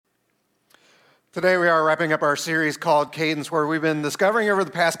Today we are wrapping up our series called Cadence, where we've been discovering over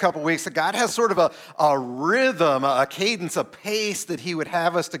the past couple weeks that God has sort of a rhythm, a cadence, a pace that he would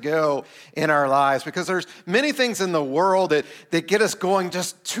have us to go in our lives. Because there's many things in the world that get us going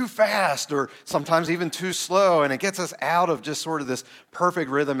just too fast or sometimes even too slow, and it gets us out of just sort of this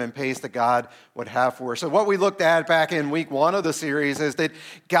perfect rhythm and pace that God would have for us. So what we looked at back in week 1 of the series is that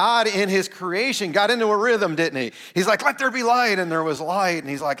God in his creation got into a rhythm, didn't he? He's like, let there be light, and there was light. And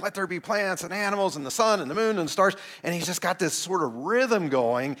he's like, let there be plants and animals and the sun and the moon and the stars. And he's just got this sort of rhythm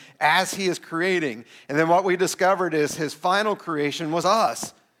going as he is creating. And then what we discovered is his final creation was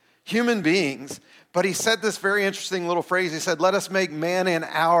us, human beings. But he said this very interesting little phrase. He said, let us make man in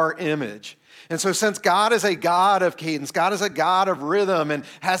our image. And so since God is a God of cadence, God is a God of rhythm and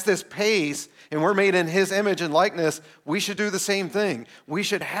has this pace, and we're made in his image and likeness, we should do the same thing. We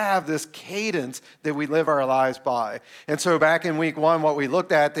should have this cadence that we live our lives by. And so back in week 1, what we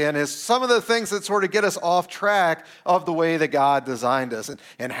looked at then is some of the things that sort of get us off track of the way that God designed us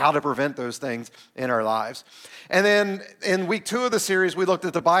and how to prevent those things in our lives. And then in week 2 of the series, we looked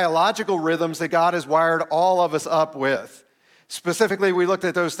at the biological rhythms that God has wired all of us up with. Specifically, we looked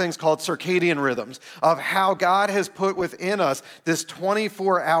at those things called circadian rhythms of how God has put within us this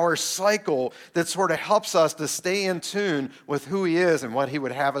 24-hour cycle that sort of helps us to stay in tune with who he is and what he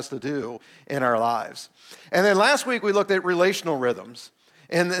would have us to do in our lives. And then last week, we looked at relational rhythms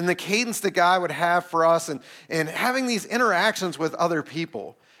and the cadence that God would have for us and having these interactions with other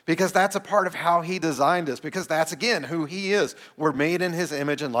people. Because that's a part of how he designed us. Because that's, again, who he is. We're made in his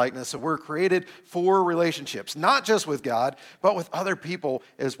image and likeness. So we're created for relationships. Not just with God, but with other people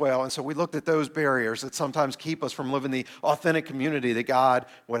as well. And so we looked at those barriers that sometimes keep us from living the authentic community that God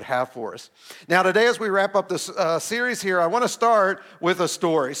would have for us. Now today, as we wrap up this series here, I want to start with a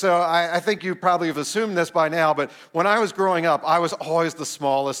story. So I think you probably have assumed this by now, but when I was growing up, I was always the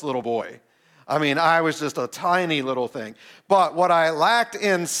smallest little boy. I mean, I was just a tiny little thing. But what I lacked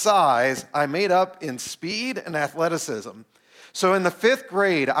in size, I made up in speed and athleticism. So in the 5th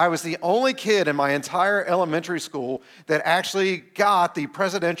grade, I was the only kid in my entire elementary school that actually got the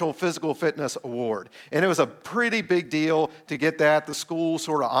Presidential Physical Fitness Award. And it was a pretty big deal to get that. The school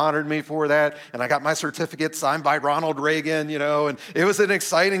sort of honored me for that. And I got my certificate signed by Ronald Reagan, and it was an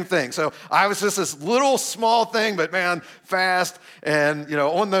exciting thing. So I was just this little small thing, but man, fast. And,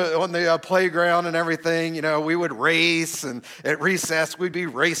 on the playground and everything, we would race. And at recess, we'd be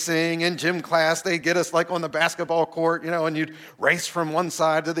racing. In gym class, they'd get us like on the basketball court, and you'd race from one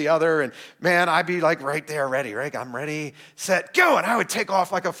side to the other, and man, I'd be like right there, ready, right? I'm ready, set, go, and I would take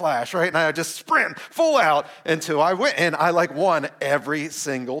off like a flash, right? And I would just sprint full out until I went, and I won every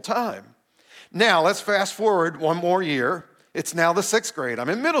single time. Now, let's fast forward one more year. It's now the 6th grade. I'm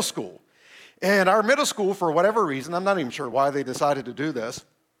in middle school, and our middle school, for whatever reason, I'm not even sure why they decided to do this,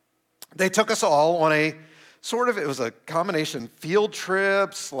 they took us all on it was a combination field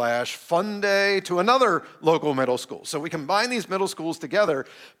trip / fun day to another local middle school. So we combined these middle schools together,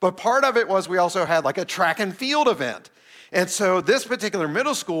 but part of it was we also had like a track and field event. And so this particular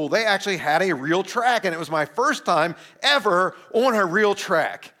middle school, they actually had a real track, and it was my first time ever on a real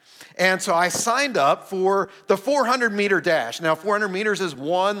track. And so I signed up for the 400-meter dash. Now, 400 meters is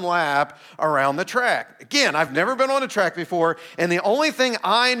one lap around the track. Again, I've never been on a track before, and the only thing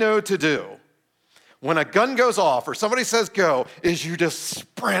I know to do when a gun goes off or somebody says go, is you just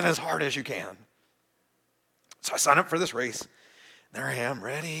sprint as hard as you can. So I signed up for this race. There I am,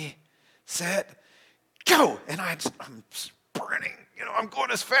 ready, set, go. And I'm sprinting. I'm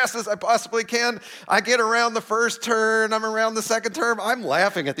going as fast as I possibly can. I get around the first turn. I'm around the second turn. I'm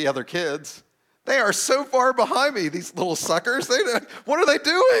laughing at the other kids. They are so far behind me, these little suckers. What are they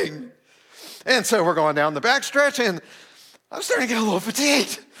doing? And so we're going down the backstretch, and I'm starting to get a little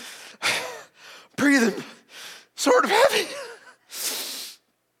fatigued. Breathing sort of heavy.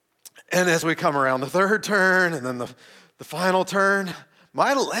 And as we come around the 3rd turn and then the final turn,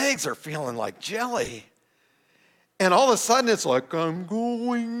 my legs are feeling like jelly. And all of a sudden it's like I'm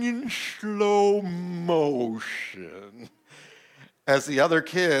going in slow motion as the other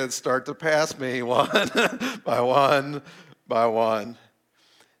kids start to pass me one by one by one.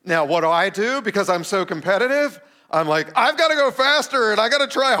 Now, what do? Because I'm so competitive, I'm like, I've got to go faster and I got to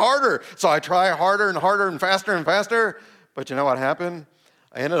try harder. So I try harder and harder and faster. But you know what happened?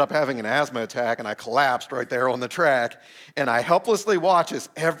 I ended up having an asthma attack and I collapsed right there on the track. And I helplessly watch as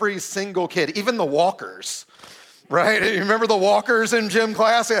every single kid, even the walkers, right? You remember the walkers in gym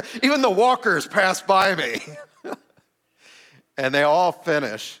class? Yeah, even the walkers passed by me. And they all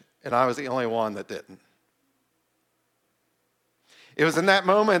finish, and I was the only one that didn't. It was in that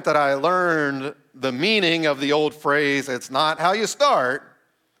moment that I learned the meaning of the old phrase, it's not how you start,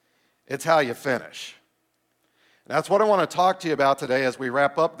 It's how you finish. And that's what I want to talk to you about today as we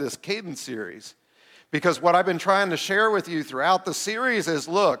wrap up this cadence series. Because what I've been trying to share with you throughout the series is,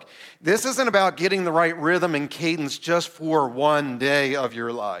 look, this isn't about getting the right rhythm and cadence just for one day of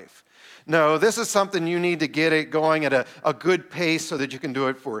your life. No, this is something you need to get it going at a good pace so that you can do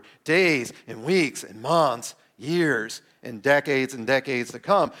it for days and weeks and months, years and decades to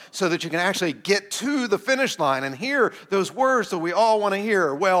come, so that you can actually get to the finish line and hear those words that we all want to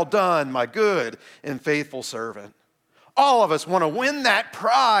hear. Well done, my good and faithful servant. All of us want to win that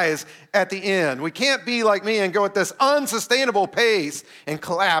prize at the end. We can't be like me and go at this unsustainable pace and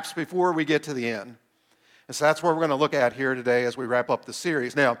collapse before we get to the end. And so that's what we're going to look at here today as we wrap up the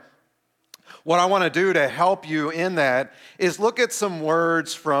series. Now, what I want to do to help you in that is look at some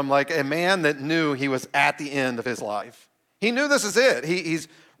words from like a man that knew he was at the end of his life. He knew this is it. He's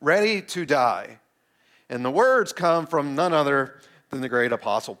ready to die. And the words come from none other than the great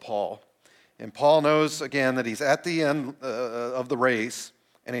apostle Paul. And Paul knows, again, that he's at the end of the race,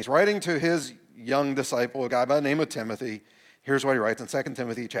 and he's writing to his young disciple, a guy by the name of Timothy. Here's what he writes in 2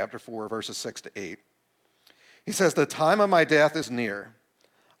 Timothy chapter 4, verses 6 to 8. He says, "The time of my death is near.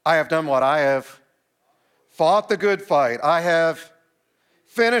 I have done what I have fought the good fight. I have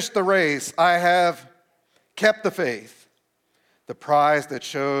finished the race. I have kept the faith. The prize that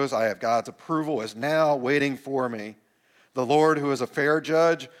shows I have God's approval is now waiting for me. The Lord, who is a fair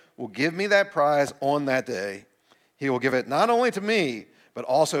judge, will give me that prize on that day. He will give it not only to me, but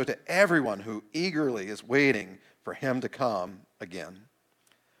also to everyone who eagerly is waiting for him to come again."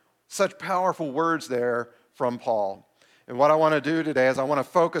 Such powerful words there from Paul. And what I want to do today is I want to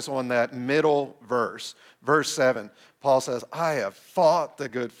focus on that middle verse, verse 7. Paul says, "I have fought the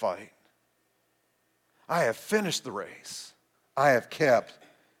good fight. I have finished the race. I have kept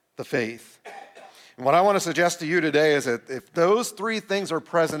the faith." And what I want to suggest to you today is that if those three things are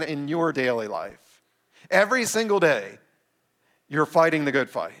present in your daily life, every single day, you're fighting the good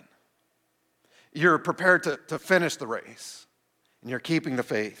fight. You're prepared to finish the race, and you're keeping the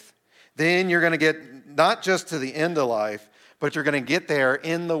faith. Then you're going to get not just to the end of life, but you're going to get there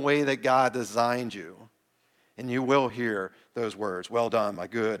in the way that God designed you. And you will hear those words, "Well done, my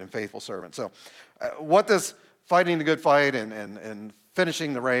good and faithful servant." So what does fighting the good fight and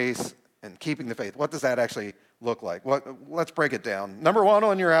finishing the race and keeping the faith, what does that actually look like? Let's break it down. Number one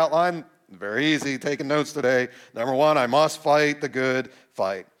on your outline, very easy, taking notes today. Number one, I must fight the good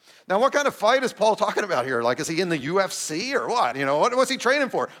fight. Now, what kind of fight is Paul talking about here? Like, is he in the UFC or what? You know, what's he training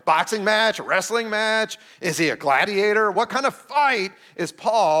for? Boxing match, a wrestling match? Is he a gladiator? What kind of fight is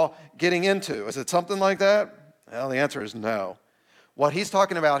Paul getting into? Is it something like that? Well, the answer is no. What he's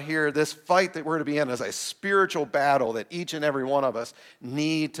talking about here, this fight that we're to be in, is a spiritual battle that each and every one of us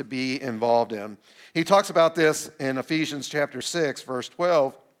need to be involved in. He talks about this in Ephesians chapter 6, verse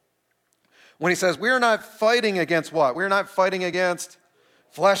 12, when he says, "We are not fighting against" what? We're not fighting against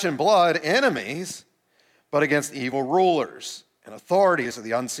flesh and blood enemies, but against evil rulers and authorities of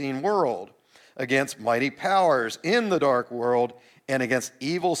the unseen world, against mighty powers in the dark world, and against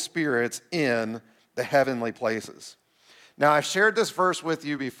evil spirits in the heavenly places. Now, I've shared this verse with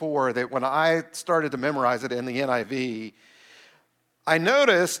you before, that when I started to memorize it in the NIV, I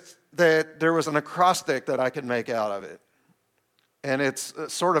noticed that there was an acrostic that I could make out of it. And it's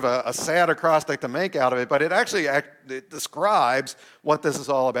sort of a sad acrostic to make out of it, but it describes what this is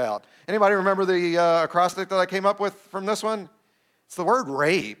all about. Anybody remember the acrostic that I came up with from this one? It's the word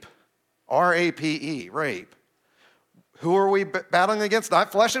rape, R-A-P-E, rape. Who are we battling against?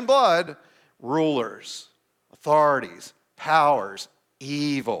 Not flesh and blood, rulers, authorities, powers,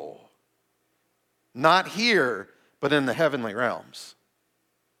 evil. Not here, but in the heavenly realms.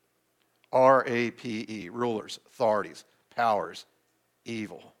 R-A-P-E, rulers, authorities, powers,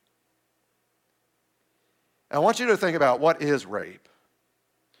 evil. And I want you to think about, what is rape?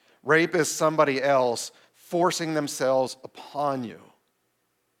 Rape is somebody else forcing themselves upon you,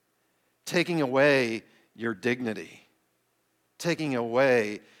 taking away your dignity, taking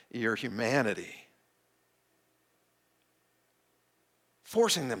away your humanity,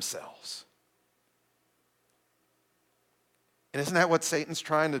 forcing themselves. And isn't that what Satan's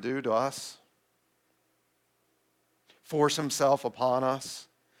trying to do to us? Force himself upon us,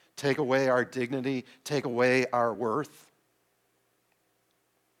 take away our dignity, take away our worth.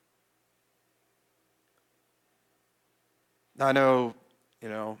 Now, I know,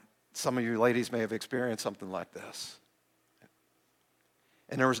 some of you ladies may have experienced something like this.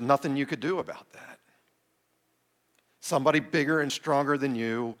 And there was nothing you could do about that. Somebody bigger and stronger than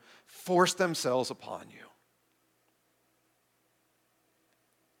you forced themselves upon you.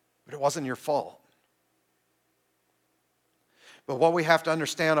 But it wasn't your fault. But what we have to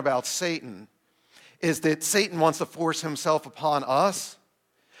understand about Satan is that Satan wants to force himself upon us,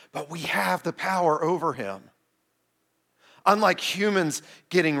 but we have the power over him. Unlike humans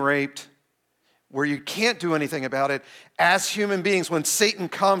getting raped, where you can't do anything about it, as human beings, when Satan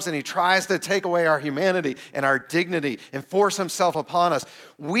comes and he tries to take away our humanity and our dignity and force himself upon us,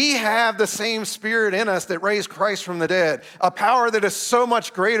 we have the same spirit in us that raised Christ from the dead, a power that is so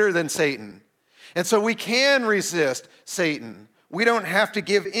much greater than Satan. And so we can resist Satan. We don't have to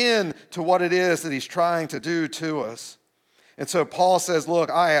give in to what it is that he's trying to do to us. And so Paul says, look,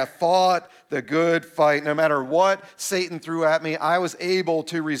 I have fought the good fight. No matter what Satan threw at me, I was able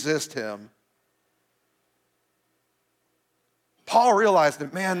to resist him. Paul realized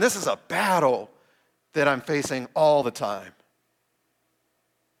that, man, this is a battle that I'm facing all the time.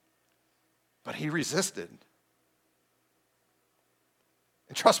 But he resisted.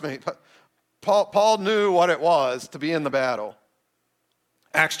 And trust me, Paul knew what it was to be in the battle.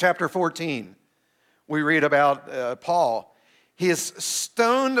 Acts chapter 14, we read about Paul. He is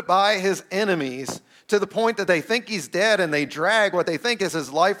stoned by his enemies to the point that they think he's dead, and they drag what they think is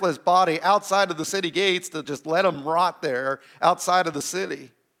his lifeless body outside of the city gates to just let him rot there outside of the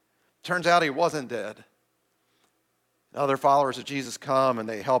city. Turns out he wasn't dead. Other followers of Jesus come and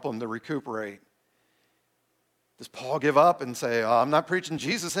they help him to recuperate. Does Paul give up and say, I'm not preaching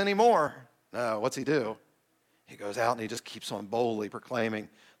Jesus anymore? No, what's he do? He goes out and he just keeps on boldly proclaiming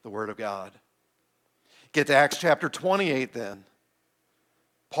the word of God. Get to Acts chapter 28 then.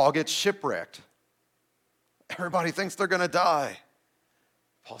 Paul gets shipwrecked. Everybody thinks they're going to die.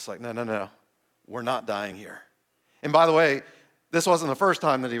 Paul's like, no, we're not dying here. And by the way, this wasn't the first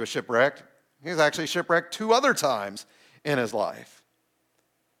time that he was shipwrecked. He was actually shipwrecked 2 other times in his life.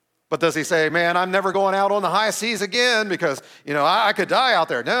 But does he say, man, I'm never going out on the high seas again because, I could die out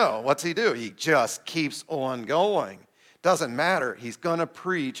there? No, what's he do? He just keeps on going. Doesn't matter. He's going to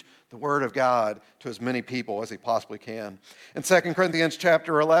preach the word of God to as many people as he possibly can. In 2 Corinthians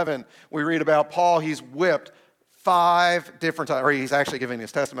chapter 11, we read about Paul. He's whipped 5 different times, or he's actually giving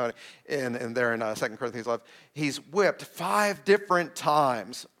his testimony in 2 Corinthians 11. He's whipped 5 different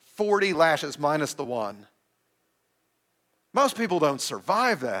times, 40 lashes minus the 1. Most people don't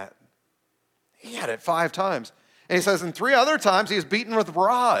survive that. He had it 5 times. And he says in 3 other times he was beaten with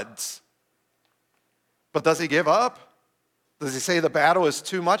rods. But does he give up? Does he say the battle is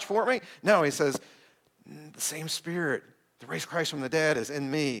too much for me? No, he says, the same spirit that raised Christ from the dead is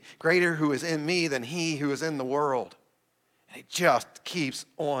in me. Greater who is in me than he who is in the world. And he just keeps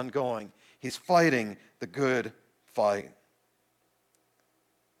on going. He's fighting the good fight.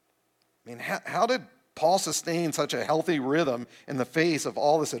 I mean, how did Paul sustain such a healthy rhythm in the face of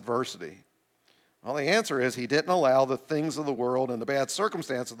all this adversity? Well, the answer is he didn't allow the things of the world and the bad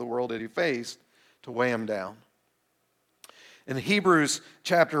circumstances of the world that he faced to weigh him down. In Hebrews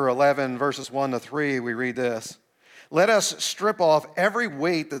chapter 11, verses 1 to 3, we read this. Let us strip off every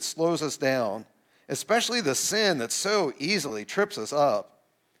weight that slows us down, especially the sin that so easily trips us up.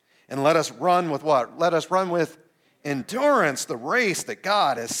 And let us run with what? Let us run with endurance the race that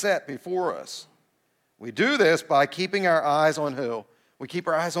God has set before us. We do this by keeping our eyes on who? We keep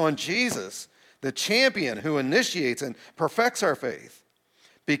our eyes on Jesus, the champion who initiates and perfects our faith.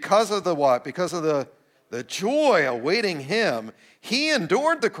 Because of the what? Because of the joy awaiting him, he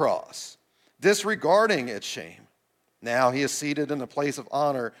endured the cross, disregarding its shame. Now he is seated in a place of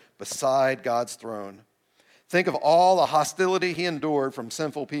honor beside God's throne. Think of all the hostility he endured from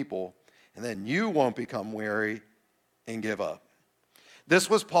sinful people, and then you won't become weary and give up. This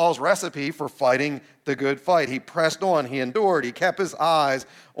was Paul's recipe for fighting the good fight. He pressed on, he endured, he kept his eyes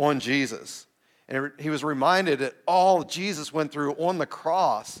on Jesus. And he was reminded that all Jesus went through on the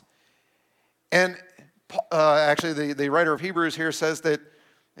cross. And actually, the writer of Hebrews here says that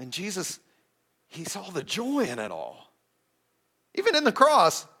in Jesus, he saw the joy in it all. Even in the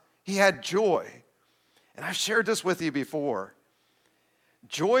cross, he had joy. And I've shared this with you before.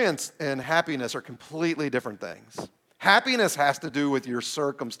 Joy and happiness are completely different things. Happiness has to do with your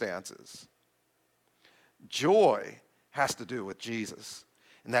circumstances. Joy has to do with Jesus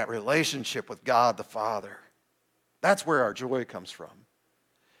and that relationship with God the Father. That's where our joy comes from.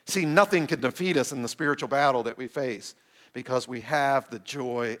 See, nothing can defeat us in the spiritual battle that we face because we have the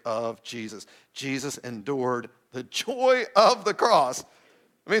joy of Jesus. Jesus endured the joy of the cross.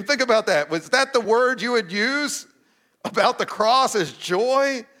 I mean, think about that. Was that the word you would use about the cross as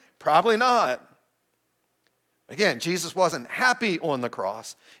joy? Probably not. Again, Jesus wasn't happy on the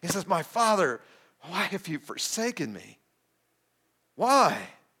cross. He says, my Father, why have you forsaken me? Why?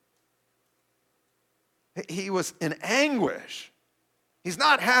 He was in anguish. He's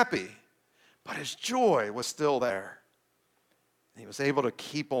not happy, but his joy was still there. And he was able to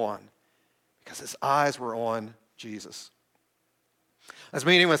keep on because his eyes were on Jesus. I was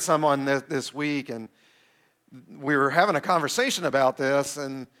meeting with someone this week, and we were having a conversation about this,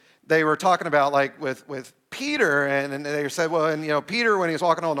 and they were talking about like with Peter, and they said, well, and Peter, when he was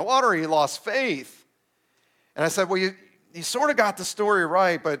walking on the water, he lost faith. And I said, well, you sort of got the story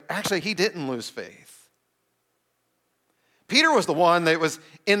right, but actually he didn't lose faith. Peter was the one that was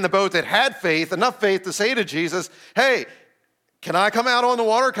in the boat that had faith, enough faith to say to Jesus, hey, can I come out on the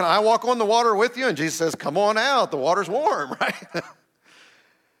water? Can I walk on the water with you? And Jesus says, come on out. The water's warm, right?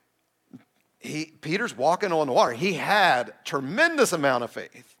 Peter's walking on the water. He had tremendous amount of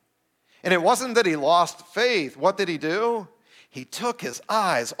faith. And it wasn't that he lost faith. What did he do? He took his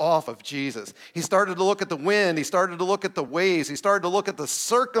eyes off of Jesus. He started to look at the wind. He started to look at the waves. He started to look at the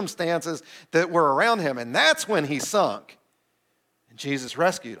circumstances that were around him. And that's when he sunk. And Jesus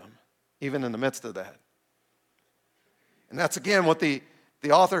rescued him, even in the midst of that. And that's, again, what the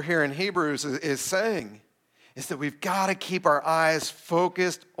author here in Hebrews is saying, is that we've got to keep our eyes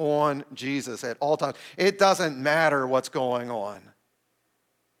focused on Jesus at all times. It doesn't matter what's going on.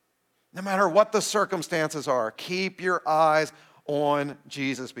 No matter what the circumstances are, keep your eyes on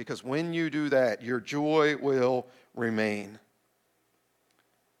Jesus, because when you do that, your joy will remain.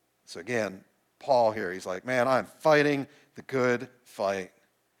 So again, Paul here, he's like, man, I'm fighting the good fight.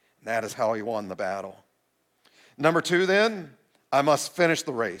 And that is how he won the battle. Number 2 then, I must finish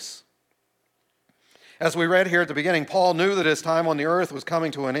the race. As we read here at the beginning, Paul knew that his time on the earth was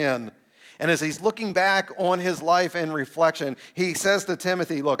coming to an end. And as he's looking back on his life in reflection, he says to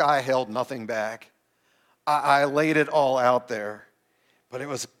Timothy, look, I held nothing back. I laid it all out there. But it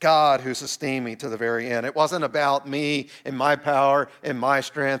was God who sustained me to the very end. It wasn't about me and my power and my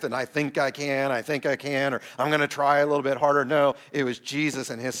strength and I think I can, or I'm going to try a little bit harder. No, it was Jesus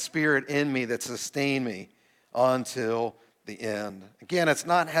and his Spirit in me that sustained me until the end. Again, it's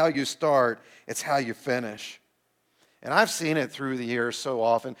not how you start, it's how you finish. And I've seen it through the years so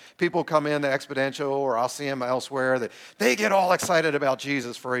often. People come in to Exponential, or I'll see them elsewhere, that they get all excited about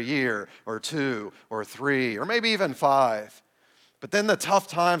Jesus for a year or 2 or 3 or maybe even 5. But then the tough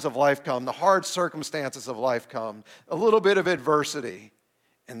times of life come, the hard circumstances of life come, a little bit of adversity,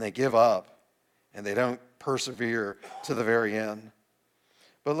 and they give up and they don't persevere to the very end.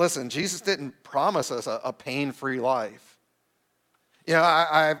 But listen, Jesus didn't promise us a pain-free life.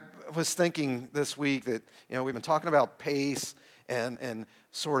 I was thinking this week that, we've been talking about pace and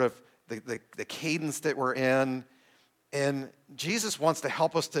sort of the cadence that we're in. And Jesus wants to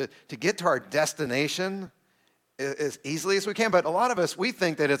help us to get to our destination as easily as we can. But a lot of us, we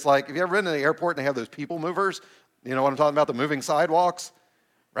think that it's like, have you ever been to the airport and they have those people movers? You know what I'm talking about, the moving sidewalks,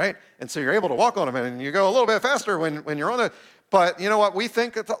 right? And so you're able to walk on them and you go a little bit faster when you're on it. But you know what we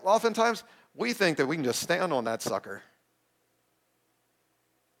think oftentimes? We think that we can just stand on that sucker.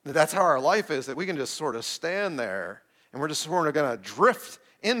 That's how our life is, that we can just sort of stand there and we're just sort of going to drift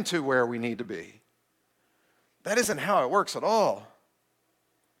into where we need to be. That isn't how it works at all.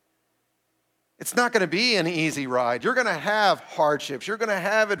 It's not going to be an easy ride. You're going to have hardships. You're going to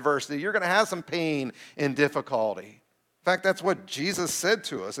have adversity. You're going to have some pain and difficulty. In fact, that's what Jesus said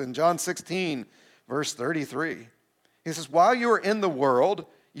to us in John 16, verse 33. He says, while you are in the world,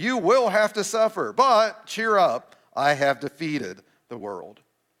 you will have to suffer, but cheer up, I have defeated the world.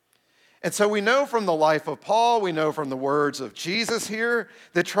 And so we know from the life of Paul, we know from the words of Jesus here,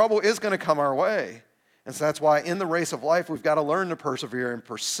 that trouble is going to come our way. And so that's why in the race of life, we've got to learn to persevere and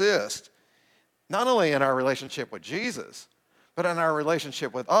persist, not only in our relationship with Jesus, but in our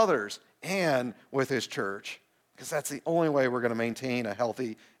relationship with others and with his church, because that's the only way we're going to maintain a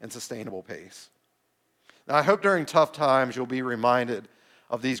healthy and sustainable pace. Now, I hope during tough times you'll be reminded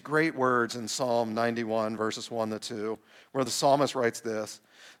of these great words in Psalm 91, verses 1 to 2, where the psalmist writes this: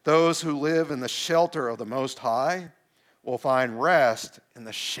 those who live in the shelter of the Most High will find rest in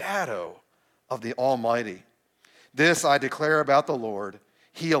the shadow of the Almighty. This I declare about the Lord.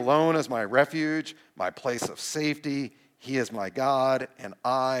 He alone is my refuge, my place of safety. He is my God, and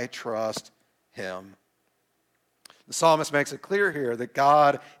I trust him. The psalmist makes it clear here that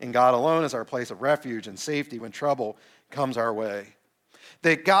God and God alone is our place of refuge and safety when trouble comes our way.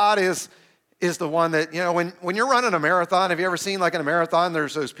 That God is the one that, when you're running a marathon, have you ever seen like in a marathon,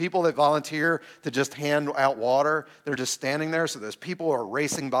 there's those people that volunteer to just hand out water. They're just standing there, so those people are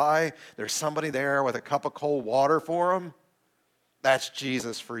racing by. There's somebody there with a cup of cold water for them. That's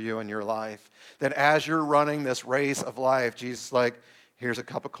Jesus for you in your life. That as you're running this race of life, Jesus is like, here's a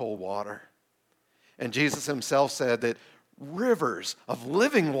cup of cold water. And Jesus himself said that rivers of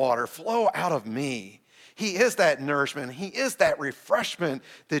living water flow out of me. He is that nourishment. He is that refreshment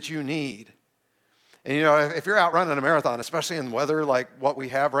that you need. And if you're out running a marathon, especially in weather like what we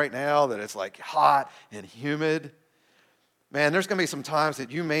have right now, that it's like hot and humid, man, there's going to be some times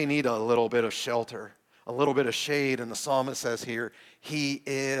that you may need a little bit of shelter, a little bit of shade. And the psalmist says here, he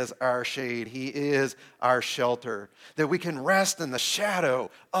is our shade. He is our shelter, that we can rest in the shadow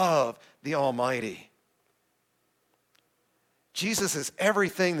of the Almighty. Jesus is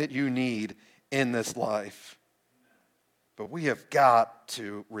everything that you need in this life. But we have got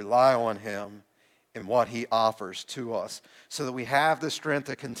to rely on him and what he offers to us so that we have the strength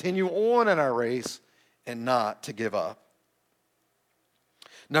to continue on in our race and not to give up.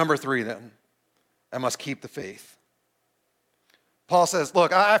 Number 3 then, I must keep the faith. Paul says,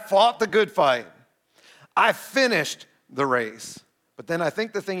 look, I fought the good fight. I finished the race. But then I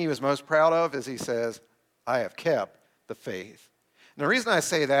think the thing he was most proud of is he says, I have kept the faith. And the reason I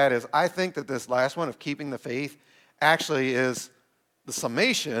say that is I think that this last one of keeping the faith actually is the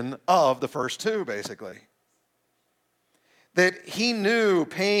summation of the first 2, basically. That he knew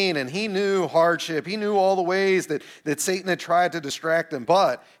pain and he knew hardship. He knew all the ways that Satan had tried to distract him,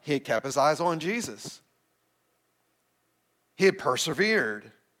 but he had kept his eyes on Jesus. He had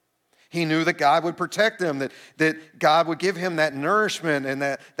persevered. He knew that God would protect him, that God would give him that nourishment and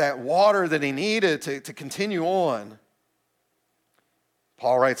that water that he needed to continue on.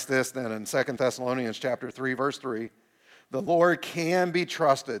 Paul writes this then in 2 Thessalonians chapter 3, verse 3. The Lord can be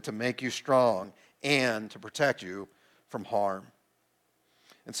trusted to make you strong and to protect you from harm.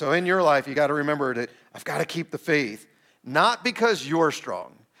 And so in your life, you got to remember that I've got to keep the faith, not because you're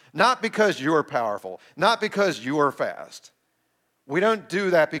strong, not because you're powerful, not because you're fast. We don't do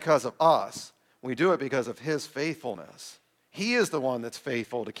that because of us. We do it because of his faithfulness. He is the one that's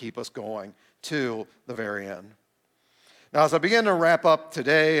faithful to keep us going to the very end. Now, as I begin to wrap up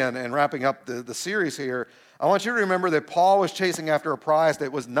today and wrapping up the series here, I want you to remember that Paul was chasing after a prize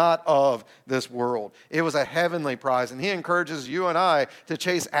that was not of this world. It was a heavenly prize, and he encourages you and I to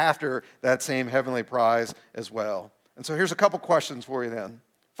chase after that same heavenly prize as well. And so here's a couple questions for you then.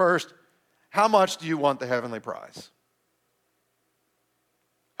 First, how much do you want the heavenly prize?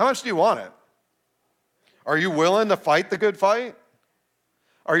 How much do you want it? Are you willing to fight the good fight?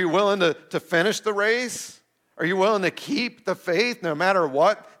 Are you willing to finish the race? Are you willing to keep the faith no matter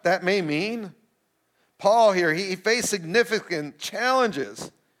what that may mean? Paul here, he faced significant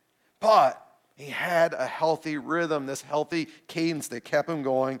challenges, but he had a healthy rhythm, this healthy cadence that kept him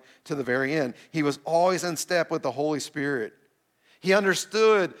going to the very end. He was always in step with the Holy Spirit. He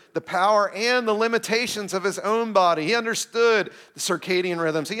understood the power and the limitations of his own body. He understood the circadian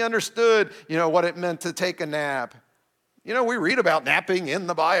rhythms. He understood, what it meant to take a nap. We read about napping in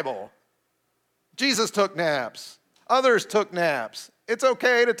the Bible. Jesus took naps. Others took naps. It's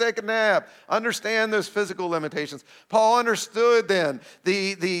okay to take a nap. Understand those physical limitations. Paul understood then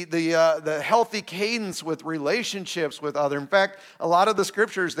the healthy cadence with relationships with others. In fact, a lot of the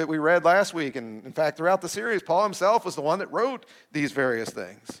scriptures that we read last week, and in fact throughout the series, Paul himself was the one that wrote these various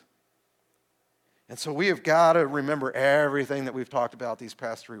things. And so we have got to remember everything that we've talked about these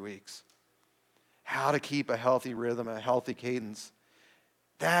past 3 weeks. How to keep a healthy rhythm, a healthy cadence.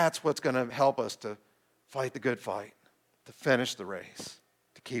 That's what's going to help us to fight the good fight, to finish the race,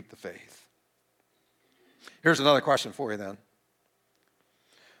 to keep the faith. Here's another question for you then.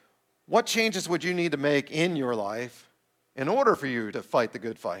 What changes would you need to make in your life in order for you to fight the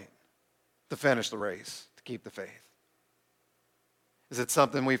good fight, to finish the race, to keep the faith? Is it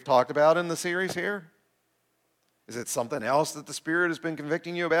something we've talked about in the series here? Is it something else that the Spirit has been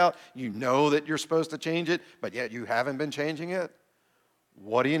convicting you about? You know that you're supposed to change it, but yet you haven't been changing it?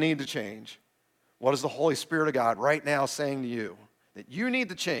 What do you need to change? What is the Holy Spirit of God right now saying to you that you need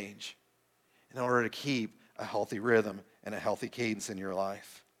to change in order to keep a healthy rhythm and a healthy cadence in your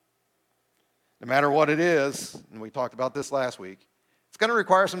life? No matter what it is, and we talked about this last week, it's going to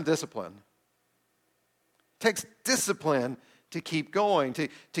require some discipline. It takes discipline to keep going,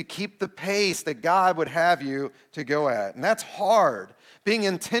 to keep the pace that God would have you to go at. And that's hard. Being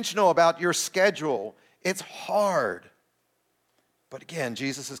intentional about your schedule, it's hard. But again,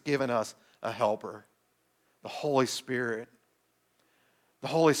 Jesus has given us a helper, the Holy Spirit. The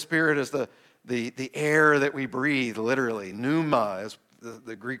Holy Spirit is the air that we breathe, literally. Pneuma is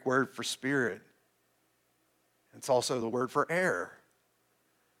the Greek word for spirit. It's also the word for air.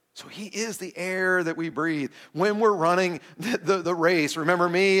 So he is the air that we breathe. When we're running the race, remember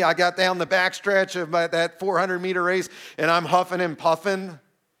me, I got down the backstretch of that 400-meter race, and I'm huffing and puffing.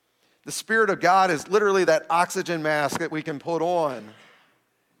 The Spirit of God is literally that oxygen mask that we can put on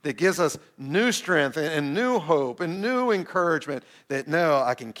that gives us new strength and new hope and new encouragement that, no,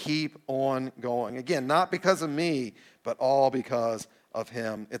 I can keep on going. Again, not because of me, but all because of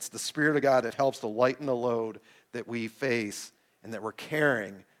him. It's the Spirit of God that helps to lighten the load that we face and that we're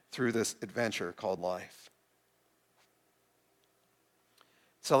carrying through this adventure called life.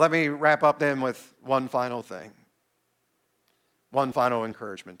 So let me wrap up then with one final thing, one final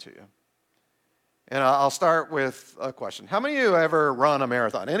encouragement to you. And I'll start with a question. How many of you ever run a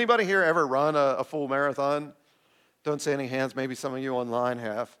marathon? Anybody here ever run a full marathon? Don't see any hands. Maybe some of you online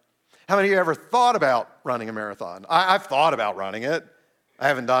have. How many of you ever thought about running a marathon? I've thought about running it. I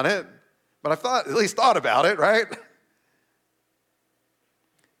haven't done it, but I've at least thought about it, right?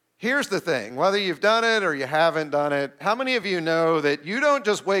 Here's the thing. Whether you've done it or you haven't done it, how many of you know that you don't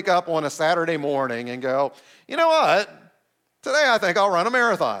just wake up on a Saturday morning and go, you know what? Today I think I'll run a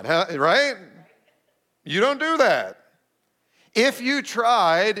marathon, right? You don't do that. If you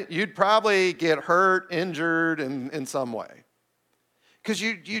tried, you'd probably get hurt, injured in some way. Because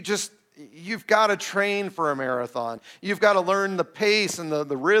you've got to train for a marathon. You've got to learn the pace and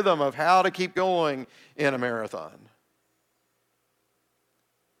the rhythm of how to keep going in a marathon.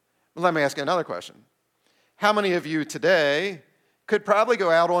 Let me ask you another question. How many of you today could probably go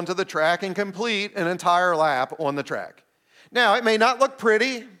out onto the track and complete an entire lap on the track? Now, it may not look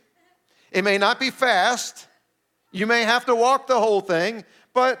pretty. It may not be fast. You may have to walk the whole thing,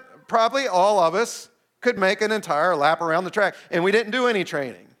 but probably all of us could make an entire lap around the track, and we didn't do any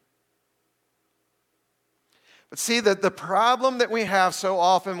training. But see, that the problem that we have so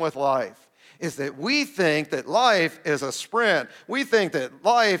often with life is that we think that life is a sprint. We think that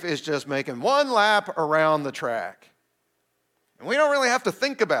life is just making one lap around the track. And we don't really have to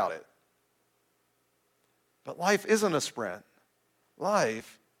think about it. But life isn't a sprint.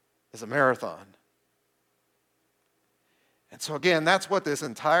 Life is a marathon. And so again, that's what this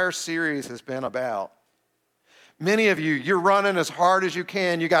entire series has been about. Many of you, you're running as hard as you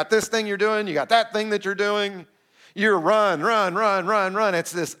can. You got this thing you're doing. You got that thing that you're doing. You're run.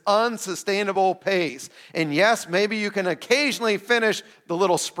 It's this unsustainable pace. And yes, maybe you can occasionally finish the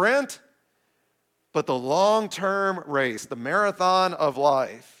little sprint, but the long-term race, the marathon of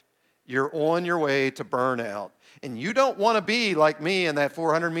life, you're on your way to burnout. And you don't want to be like me in that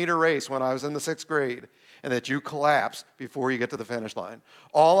 400-meter race when I was in the 6th grade, and that you collapse before you get to the finish line.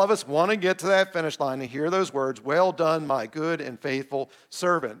 All of us want to get to that finish line and hear those words, "Well done, my good and faithful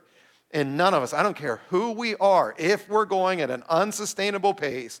servant." And none of us, I don't care who we are, if we're going at an unsustainable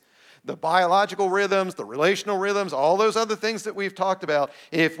pace, the biological rhythms, the relational rhythms, all those other things that we've talked about,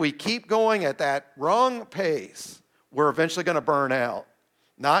 if we keep going at that wrong pace, we're eventually going to burn out,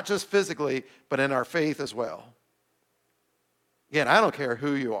 not just physically, but in our faith as well. Again, I don't care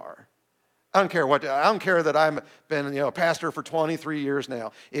who you are. I don't care that I've been a pastor for 23 years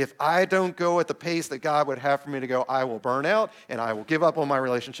now. If I don't go at the pace that God would have for me to go, I will burn out and I will give up on my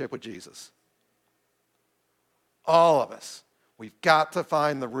relationship with Jesus. All of us, we've got to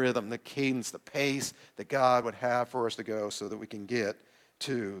find the rhythm, the cadence, the pace that God would have for us to go so that we can get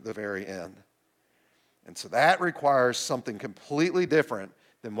to the very end. And so that requires something completely different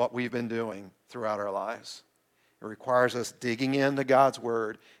than what we've been doing throughout our lives. It requires us digging into God's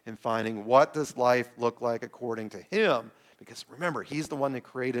word and finding what does life look like according to him. Because remember, he's the one that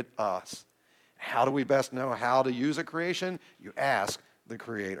created us. How do we best know how to use a creation? You ask the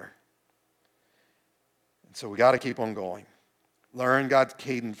creator. And so we got to keep on going. Learn God's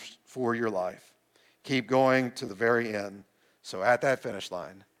cadence for your life. Keep going to the very end. So at that finish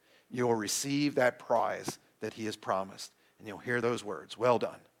line, you'll receive that prize that he has promised. And you'll hear those words, "Well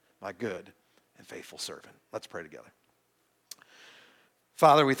done, my good and faithful servant." Let's pray together.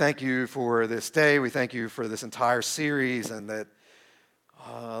 Father, we thank you for this day. We thank you for this entire series, and that,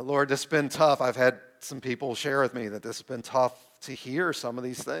 Lord, this has been tough. I've had some people share with me that this has been tough to hear some of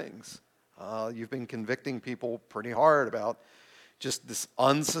these things. You've been convicting people pretty hard about just this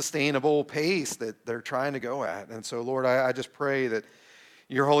unsustainable pace that they're trying to go at. And so, Lord, I just pray that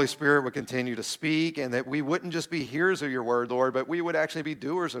your Holy Spirit would continue to speak, and that we wouldn't just be hearers of your word, Lord, but we would actually be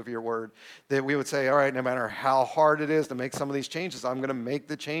doers of your word. That we would say, all right, no matter how hard it is to make some of these changes, I'm going to make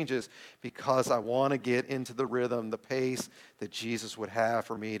the changes because I want to get into the rhythm, the pace that Jesus would have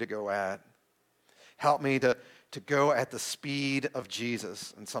for me to go at. Help me to go at the speed of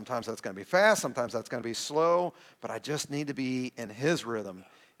Jesus. And sometimes that's going to be fast, sometimes that's going to be slow, but I just need to be in his rhythm,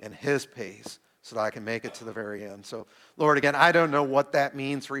 in his pace, so that I can make it to the very end. So, Lord, again, I don't know what that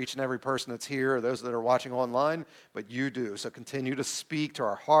means for each and every person that's here or those that are watching online, but you do. So continue to speak to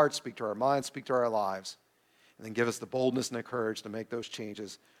our hearts, speak to our minds, speak to our lives, and then give us the boldness and the courage to make those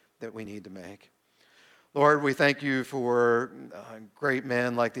changes that we need to make. Lord, we thank you for great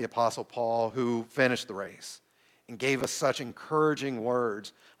men like the Apostle Paul who finished the race and gave us such encouraging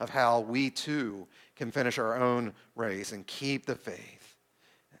words of how we too can finish our own race and keep the faith.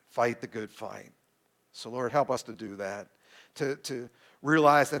 fight the good fight. So Lord, help us to do that, to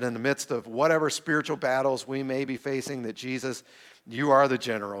realize that in the midst of whatever spiritual battles we may be facing, that Jesus, you are the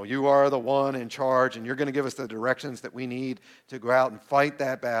general. You are the one in charge, and you're going to give us the directions that we need to go out and fight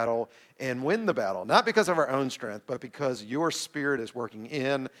that battle and win the battle, not because of our own strength, but because your Spirit is working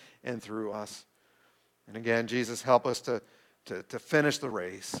in and through us. And again, Jesus, help us to finish the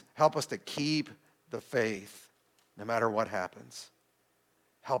race. Help us to keep the faith no matter what happens.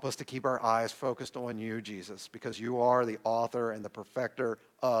 Help us to keep our eyes focused on you, Jesus, because you are the author and the perfecter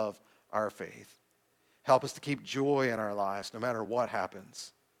of our faith. Help us to keep joy in our lives no matter what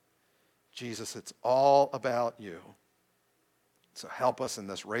happens. Jesus, it's all about you. So help us in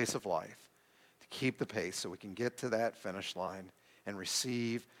this race of life to keep the pace so we can get to that finish line and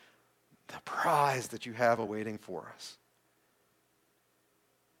receive the prize that you have awaiting for us.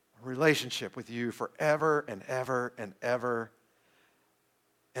 A relationship with you forever and ever and ever,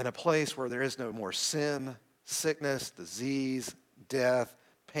 in a place where there is no more sin, sickness, disease, death,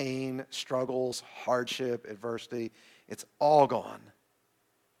 pain, struggles, hardship, adversity. It's all gone.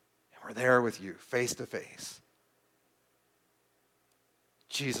 And we're there with you, face to face.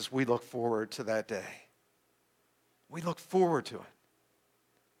 Jesus, we look forward to that day. We look forward to it.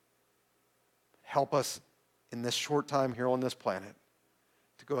 Help us in this short time here on this planet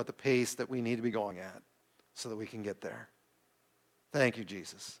to go at the pace that we need to be going at so that we can get there. Thank you,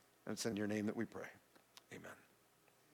 Jesus. And it's in your name that we pray. Amen.